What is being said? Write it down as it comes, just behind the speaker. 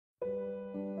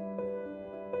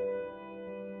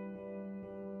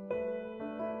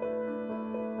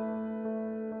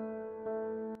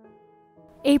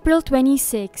April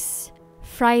 26,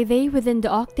 Friday within the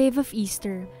octave of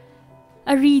Easter.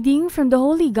 A reading from the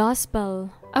Holy Gospel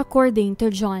according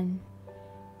to John.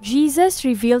 Jesus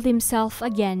revealed himself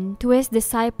again to his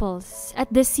disciples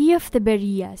at the Sea of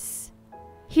Tiberias.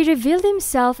 He revealed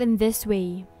himself in this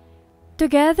way.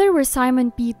 Together were Simon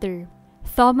Peter,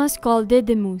 Thomas called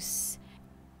Didymus,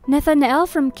 Nathanael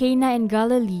from Cana in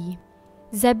Galilee,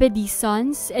 Zebedee's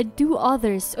sons, and 2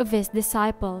 others of his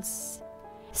disciples.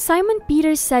 Simon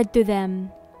Peter said to them,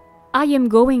 "I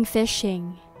am going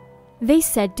fishing." They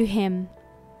said to him,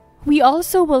 "We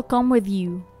also will come with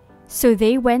you." So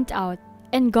they went out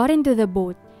and got into the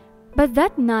boat, but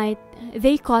that night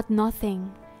they caught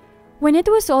nothing. When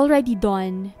it was already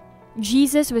dawn,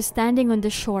 Jesus was standing on the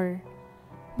shore,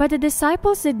 but the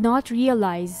disciples did not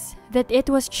realize that it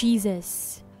was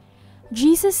Jesus.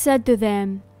 Jesus said to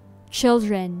them,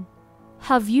 "Children,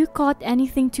 have you caught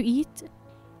anything to eat?"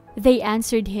 They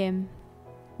answered him,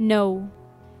 "No."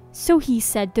 So he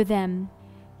said to them,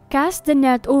 "Cast the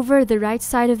net over the right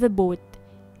side of the boat,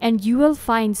 and you will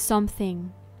find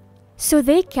something." So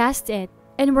they cast it,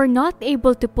 and were not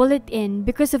able to pull it in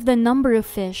because of the number of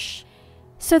fish.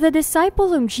 So the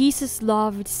disciple whom Jesus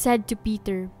loved said to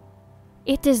Peter,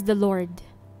 "It is the Lord."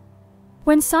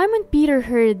 When Simon Peter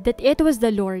heard that it was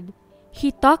the Lord,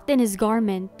 he tucked in his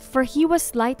garment, for he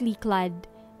was lightly clad,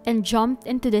 and jumped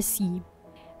into the sea.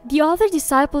 The other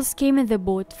disciples came in the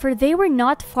boat, for they were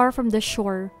not far from the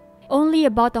shore, only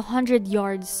about 100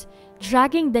 yards,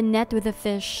 dragging the net with the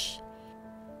fish.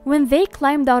 When they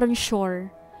climbed out on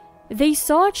shore, they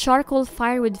saw a charcoal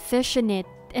fire with fish in it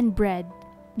and bread.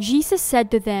 Jesus said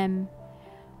to them,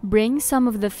 "Bring some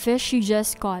of the fish you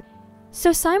just caught."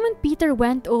 So Simon Peter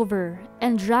went over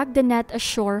and dragged the net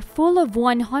ashore full of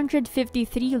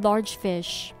 153 large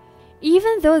fish.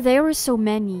 Even though there were so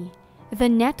many, the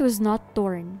net was not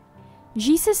torn.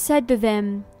 Jesus said to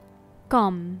them,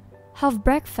 "Come, have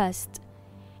breakfast."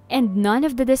 And none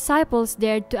of the disciples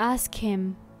dared to ask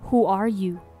him, "Who are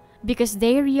you?" because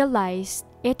they realized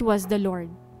it was the Lord.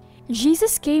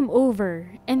 Jesus came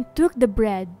over and took the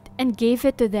bread and gave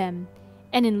it to them,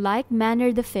 and in like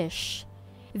manner the fish.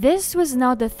 This was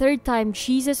now the 3rd time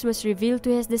Jesus was revealed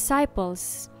to his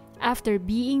disciples after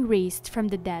being raised from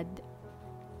the dead.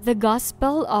 The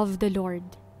Gospel of the Lord.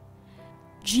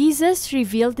 Jesus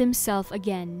revealed himself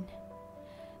again.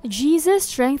 Jesus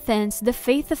strengthens the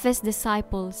faith of his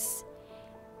disciples.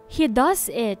 He does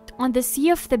it on the Sea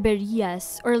of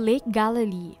Tiberias or Lake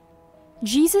Galilee.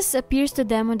 Jesus appears to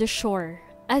them on the shore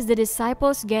as the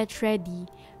disciples get ready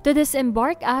to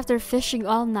disembark after fishing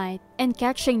all night and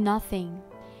catching nothing.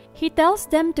 He tells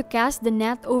them to cast the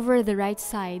net over the right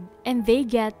side, and they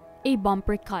get a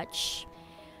bumper catch.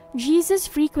 Jesus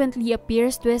frequently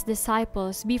appears to his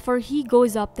disciples before he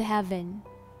goes up to heaven.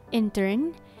 In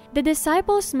turn, the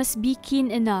disciples must be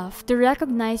keen enough to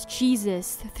recognize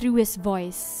Jesus through his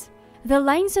voice. The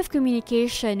lines of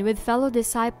communication with fellow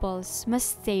disciples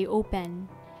must stay open.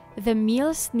 The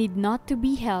meals need not to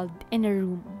be held in a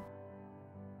room.